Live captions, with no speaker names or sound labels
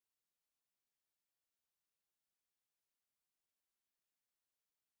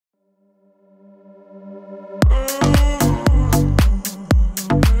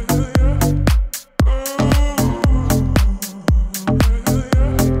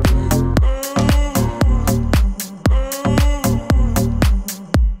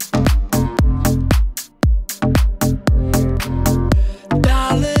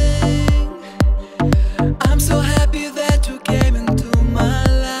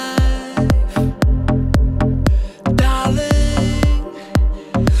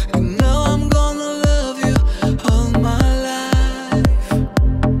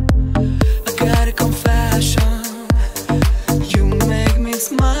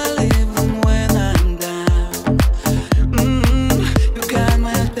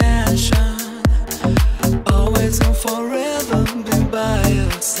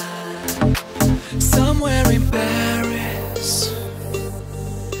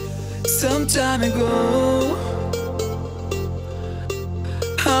Some time ago,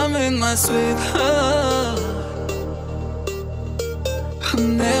 I'm in my sweetheart. I'll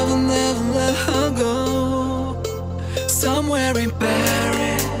never, never let her go. Somewhere in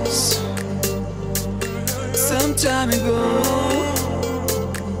Paris, some time ago,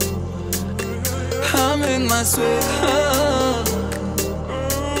 I'm in my sweetheart.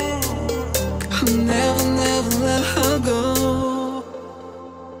 I'll never, never let her go.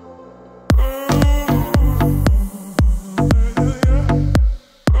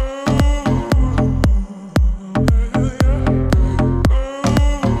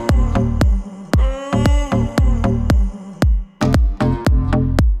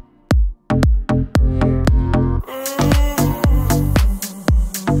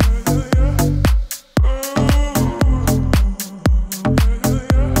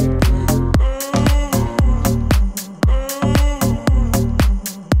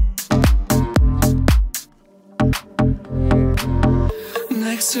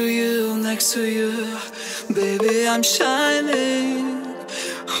 Next to you, baby, I'm shining.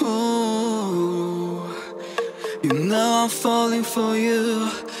 Oh, you know I'm falling for you.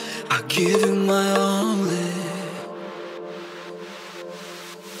 I'll give you my only.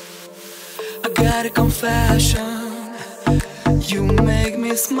 I got a confession. You make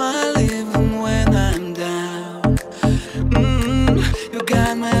me smile even when I'm down. You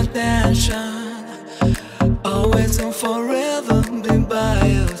got my attention. Always and forever be by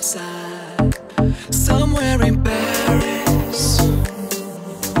your side. Somewhere in Paris,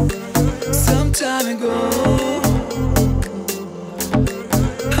 some time ago,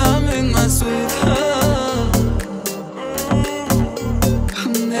 I'm in my sweet